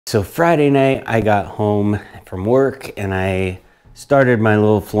So Friday night I got home from work and I started my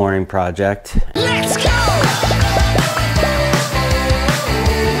little flooring project. Let's go!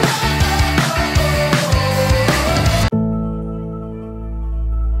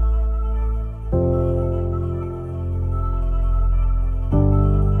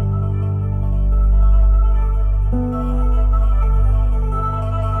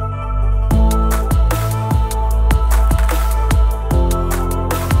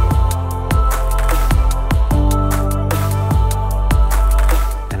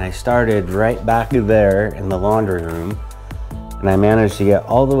 Started right back there in the laundry room, and I managed to get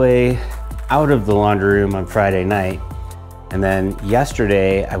all the way out of the laundry room on Friday night. And then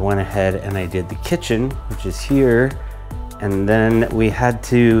yesterday I went ahead and I did the kitchen, which is here, and then we had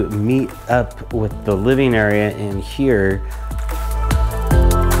to meet up with the living area in here.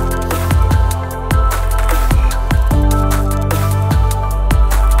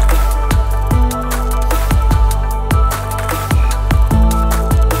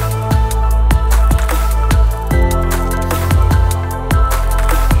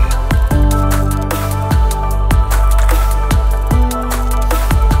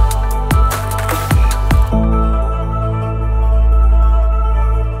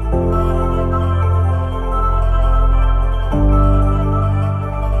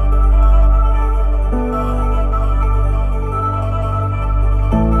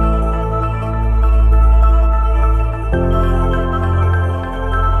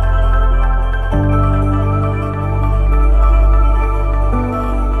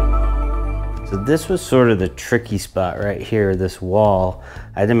 This was sort of the tricky spot right here, this wall.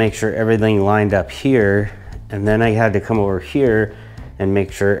 I had to make sure everything lined up here, and then I had to come over here and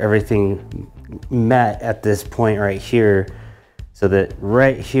make sure everything met at this point right here, so that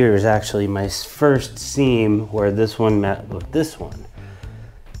right here is actually my first seam where this one met with this one.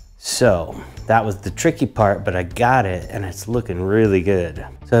 So that was the tricky part, but I got it and it's looking really good.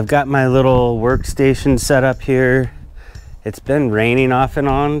 So I've got my little workstation set up here. It's been raining off and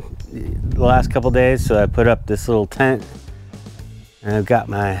on the last couple days, so I put up this little tent. And I've got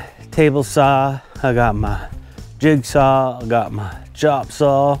my table saw, I got my jigsaw, I got my chop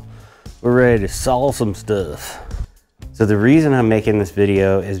saw. We're ready to saw some stuff. So the reason I'm making this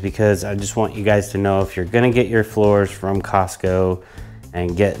video is because I just want you guys to know, if you're gonna get your floors from Costco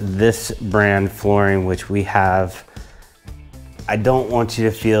and get this brand flooring, which we have, I don't want you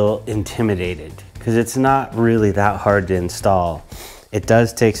to feel intimidated, because it's not really that hard to install. It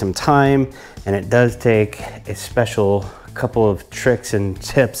does take some time, and it does take a special couple of tricks and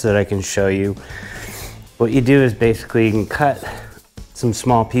tips that I can show you. What you do is basically you can cut some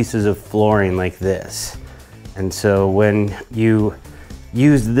small pieces of flooring like this. And so when you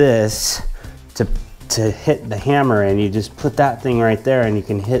use this to hit the hammer in, you just put that thing right there and you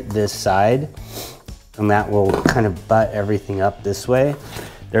can hit this side, and that will kind of butt everything up this way.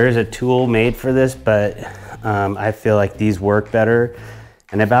 There is a tool made for this, but I feel like these work better.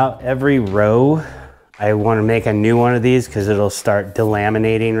 And about every row, I want to make a new one of these because it'll start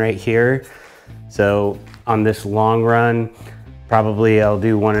delaminating right here. So on this long run, probably I'll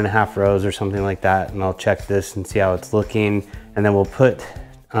do 1.5 rows or something like that, and I'll check this and see how it's looking. And then we'll put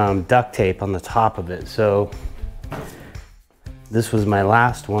duct tape on the top of it. So this was my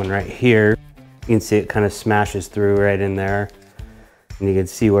last one right here. You can see it kind of smashes through right in there. And you can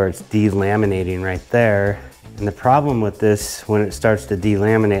see where it's delaminating right there. And the problem with this, when it starts to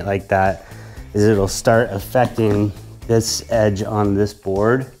delaminate like that, is it'll start affecting this edge on this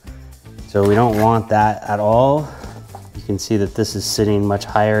board. So we don't want that at all. You can see that this is sitting much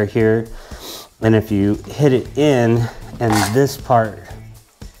higher here. And if you hit it in and this part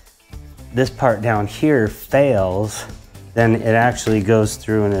down here fails, then it actually goes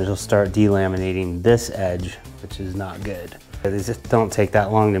through and it'll start delaminating this edge, which is not good. They just don't take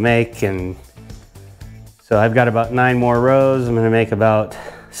that long to make, and so I've got about 9 more rows. I'm gonna make about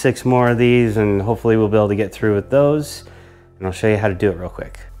 6 more of these, and hopefully we'll be able to get through with those, and I'll show you how to do it real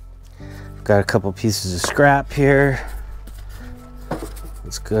quick. I've got a couple pieces of scrap here.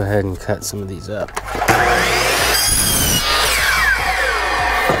 Let's go ahead and cut some of these up.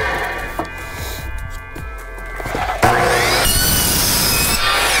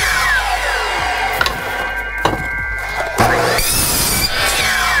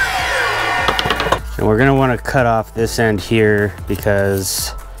 And we're gonna wanna cut off this end here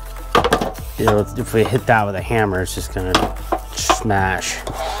because if we hit that with a hammer, it's just gonna smash.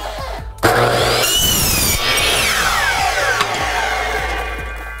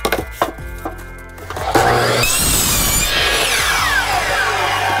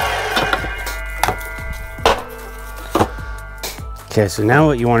 Okay, so now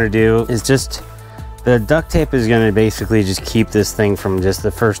what you want to do is just, the duct tape is going to basically just keep this thing from just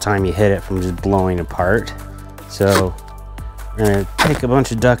the first time you hit it from just blowing apart. So we're going to take a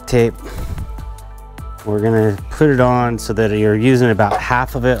bunch of duct tape. We're going to put it on so that you're using about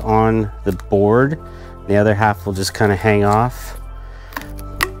half of it on the board. The other half will just kind of hang off.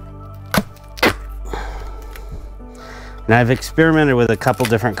 And I've experimented with a couple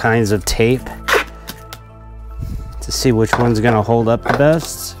different kinds of tape to see which one's going to hold up the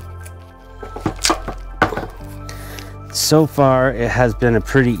best. So far, it has been a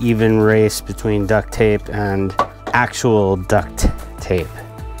pretty even race between duct tape and actual ducting tape.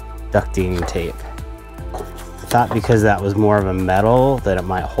 I thought because that was more of a metal that it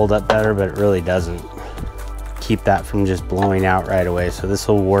might hold up better, but it really doesn't keep that from just blowing out right away. So this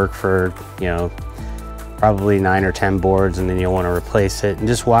will work for, you know, probably 9 or 10 boards, and then you'll want to replace it. And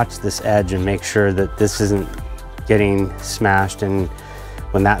just watch this edge and make sure that this isn't getting smashed, and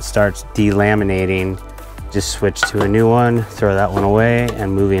when that starts delaminating, just switch to a new one, throw that one away,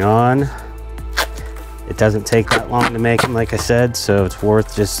 and moving on. It doesn't take that long to make them, like I said, so it's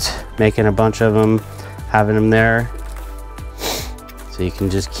worth just making a bunch of them, having them there, so you can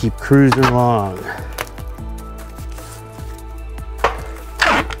just keep cruising along.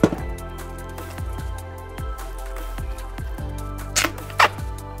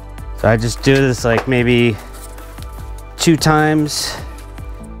 So I just do this like maybe 2 times,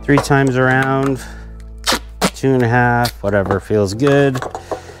 3 times around, 2.5, whatever feels good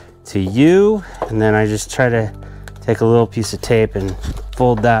to you. And then I just try to take a little piece of tape and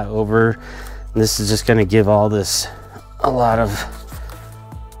fold that over. And this is just gonna give all this a lot of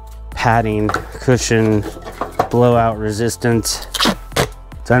padding, cushion, blowout resistance.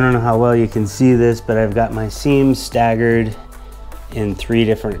 So I don't know how well you can see this, but I've got my seams staggered in 3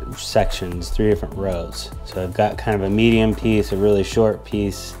 different sections, 3 different rows. So I've got kind of a medium piece, a really short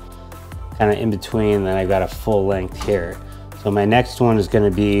piece, kind of in between, then I've got a full length here. So my next one is going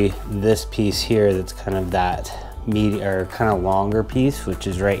to be this piece here that's kind of that medium or kind of longer piece, which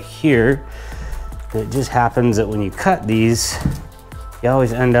is right here. And it just happens that when you cut these, you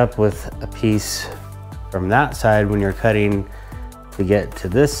always end up with a piece from that side when you're cutting to get to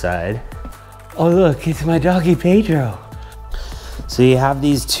this side. Oh look, it's my doggy Pedro. So you have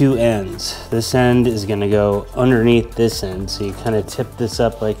these 2 ends. This end is gonna go underneath this end. So you kind of tip this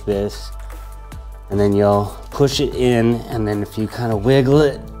up like this, and then you'll push it in, and then if you kind of wiggle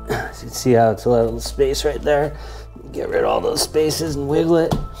it, so you see how it's a little space right there, get rid of all those spaces and wiggle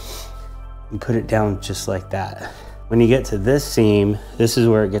it, and put it down just like that. When you get to this seam, this is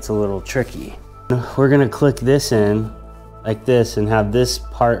where it gets a little tricky. We're gonna click this in like this and have this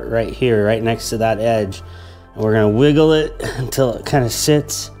part right here, right next to that edge. And we're gonna wiggle it until it kind of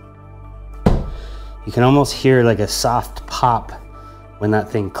sits. You can almost hear like a soft pop when that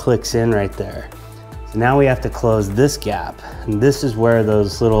thing clicks in right there. So now we have to close this gap. And this is where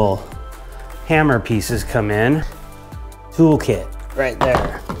those little hammer pieces come in. Toolkit right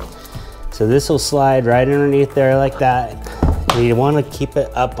there. So this will slide right underneath there like that. And you wanna keep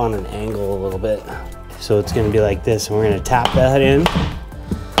it up on an angle a little bit. So it's gonna be like this, and we're gonna tap that in.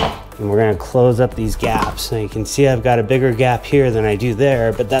 And we're gonna close up these gaps. Now you can see I've got a bigger gap here than I do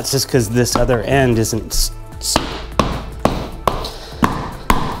there, but that's just because this other end isn't.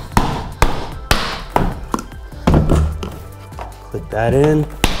 Click that in.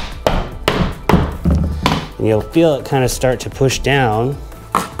 And you'll feel it kind of start to push down,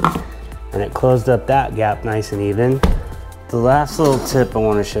 and it closed up that gap nice and even. The last little tip I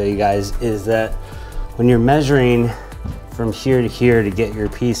wanna show you guys is that when you're measuring from here to here to get your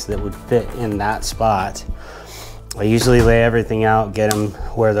piece that would fit in that spot, I usually lay everything out, get them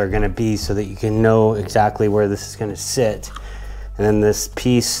where they're gonna be so that you can know exactly where this is gonna sit. And then this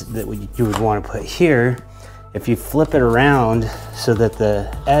piece that you would wanna put here, if you flip it around so that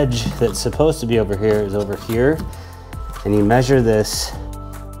the edge that's supposed to be over here is over here, and you measure this,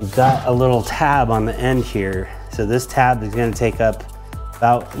 you've got a little tab on the end here. So this tab is gonna take up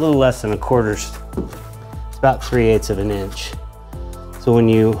about a little less than 1/4, about 3/8 of an inch. So when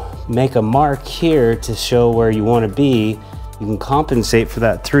you make a mark here to show where you want to be, you can compensate for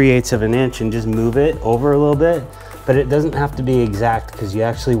that 3/8 of an inch and just move it over a little bit, but it doesn't have to be exact because you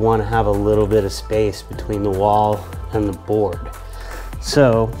actually want to have a little bit of space between the wall and the board.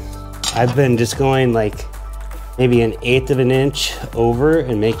 So I've been just going like maybe 1/8 of an inch over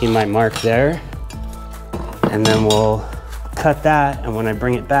and making my mark there, and then we'll cut that, and when I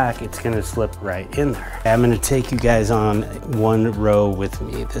bring it back, it's gonna slip right in there. I'm gonna take you guys on 1 row with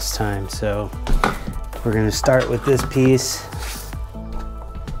me this time. So we're gonna start with this piece.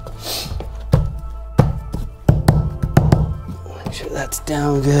 Make sure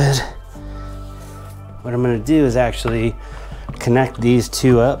down good. What I'm gonna do is actually connect these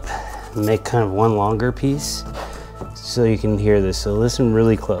two up and make kind of one longer piece so you can hear this. So listen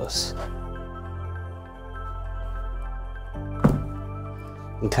really close.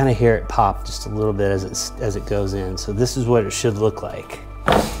 You can kind of hear it pop just a little bit as it goes in. So this is what it should look like.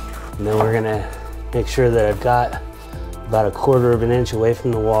 And then we're gonna make sure that I've got about 1/4 of an inch away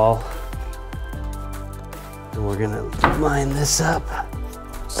from the wall. And we're gonna line this up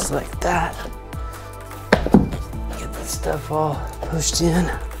just like that. Get this stuff all pushed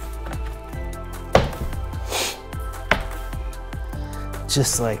in.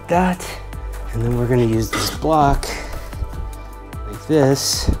 Just like that. And then we're gonna use this block like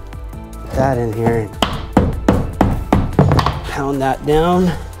this, put that in here, and pound that down.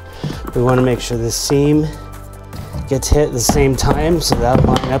 We wanna make sure this seam gets hit at the same time, so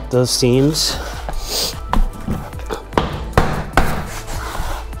that'll line up those seams.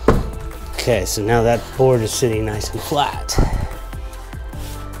 Okay, so now that board is sitting nice and flat. So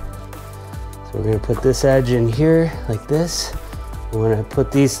we're gonna put this edge in here like this. We wanna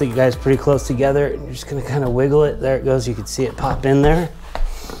put these guys pretty close together, and you're just gonna kind of wiggle it. There it goes, you can see it pop in there.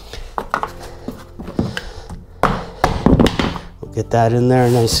 We'll get that in there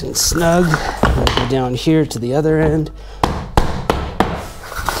nice and snug. We'll go down here to the other end.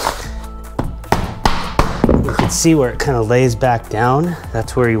 You can see where it kind of lays back down.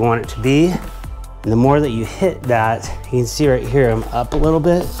 That's where you want it to be. And the more that you hit that, you can see right here, I'm up a little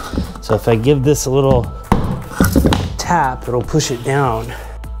bit. So if I give this a little tap, it'll push it down.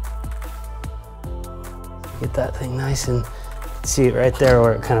 Get that thing nice and see it right there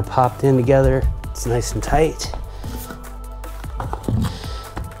where it kind of popped in together. It's nice and tight.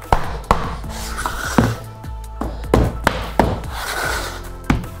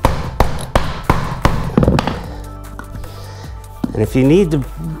 And if you need to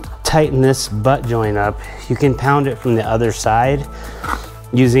tighten this butt joint up, you can pound it from the other side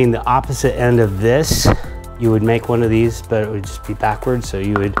using the opposite end of this. You would make one of these, but it would just be backwards, so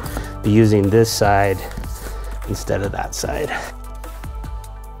you would be using this side instead of that side.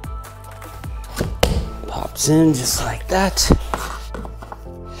 Pops in just like that.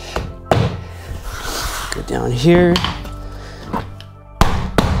 Go down here.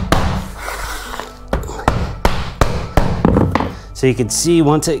 So you can see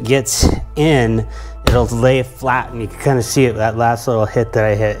once it gets in, it'll lay flat, and you can kind of see it, that last little hit that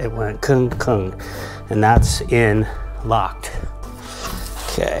I hit, it went kung kung, and that's in locked.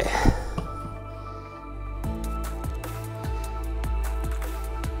 Okay.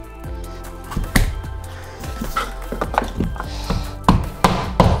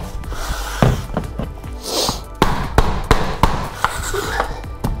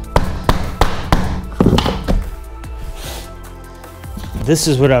 This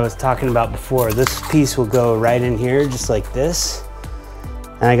is what I was talking about before. This piece will go right in here, just like this.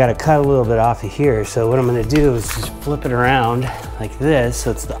 And I gotta cut a little bit off of here. So what I'm gonna do is just flip it around like this,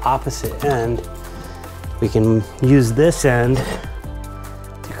 so it's the opposite end. We can use this end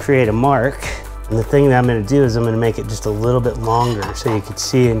to create a mark. And the thing that I'm gonna do is I'm gonna make it just a little bit longer, so you can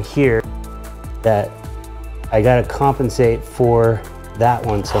see in here that I gotta compensate for that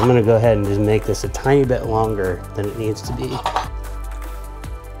one. So I'm gonna go ahead and just make this a tiny bit longer than it needs to be.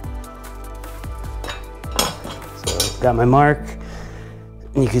 Got my mark,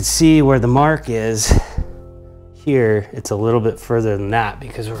 and you can see where the mark is here. It's a little bit further than that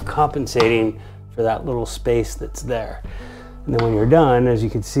because we're compensating for that little space that's there. And then when you're done, as you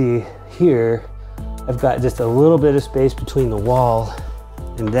can see here, I've got just a little bit of space between the wall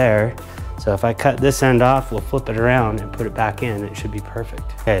and there. So if I cut this end off, we'll flip it around and put it back in. It should be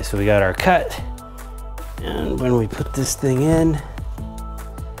perfect. Okay, so we got our cut. And when we put this thing in,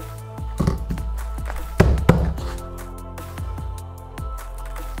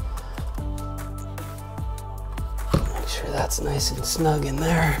 that's nice and snug in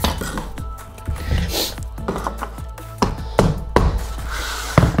there.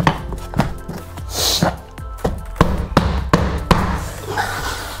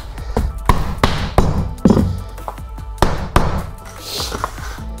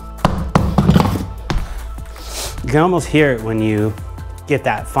 You can almost hear it when you get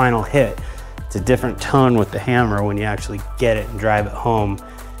that final hit. It's a different tone with the hammer when you actually get it and drive it home.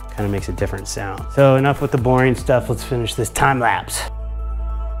 Kind of makes a different sound. So enough with the boring stuff, let's finish this time lapse.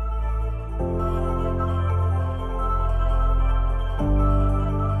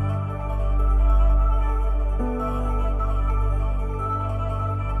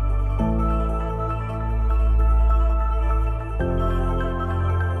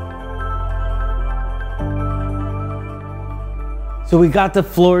 So we got the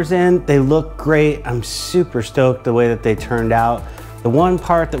floors in, they look great. I'm super stoked the way that they turned out. The one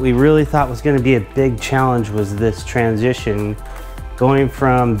part that we really thought was gonna be a big challenge was this transition going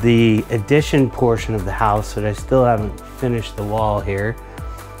from the addition portion of the house, that I still haven't finished the wall here.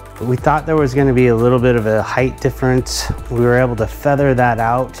 But we thought there was gonna be a little bit of a height difference. We were able to feather that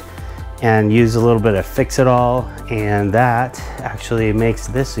out and use a little bit of fix-it-all, and that actually makes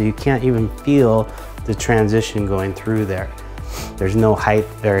this so you can't even feel the transition going through there. There's no height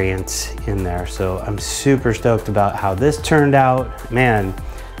variance in there. So I'm super stoked about how this turned out. Man,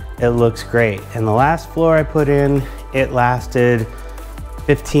 it looks great. And the last floor I put in, it lasted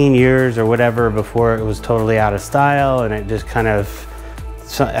 15 years or whatever before it was totally out of style, and it just kind of,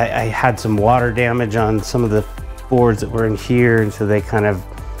 so I had some water damage on some of the boards that were in here, and so they kind of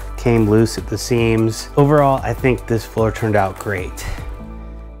came loose at the seams. Overall, I think this floor turned out great.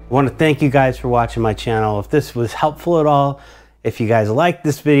 I want to thank you guys for watching my channel. If this was helpful at all, if you guys liked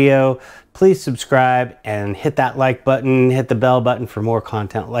this video, please subscribe and hit that like button, hit the bell button for more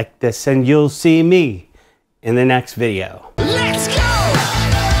content like this, and you'll see me in the next video.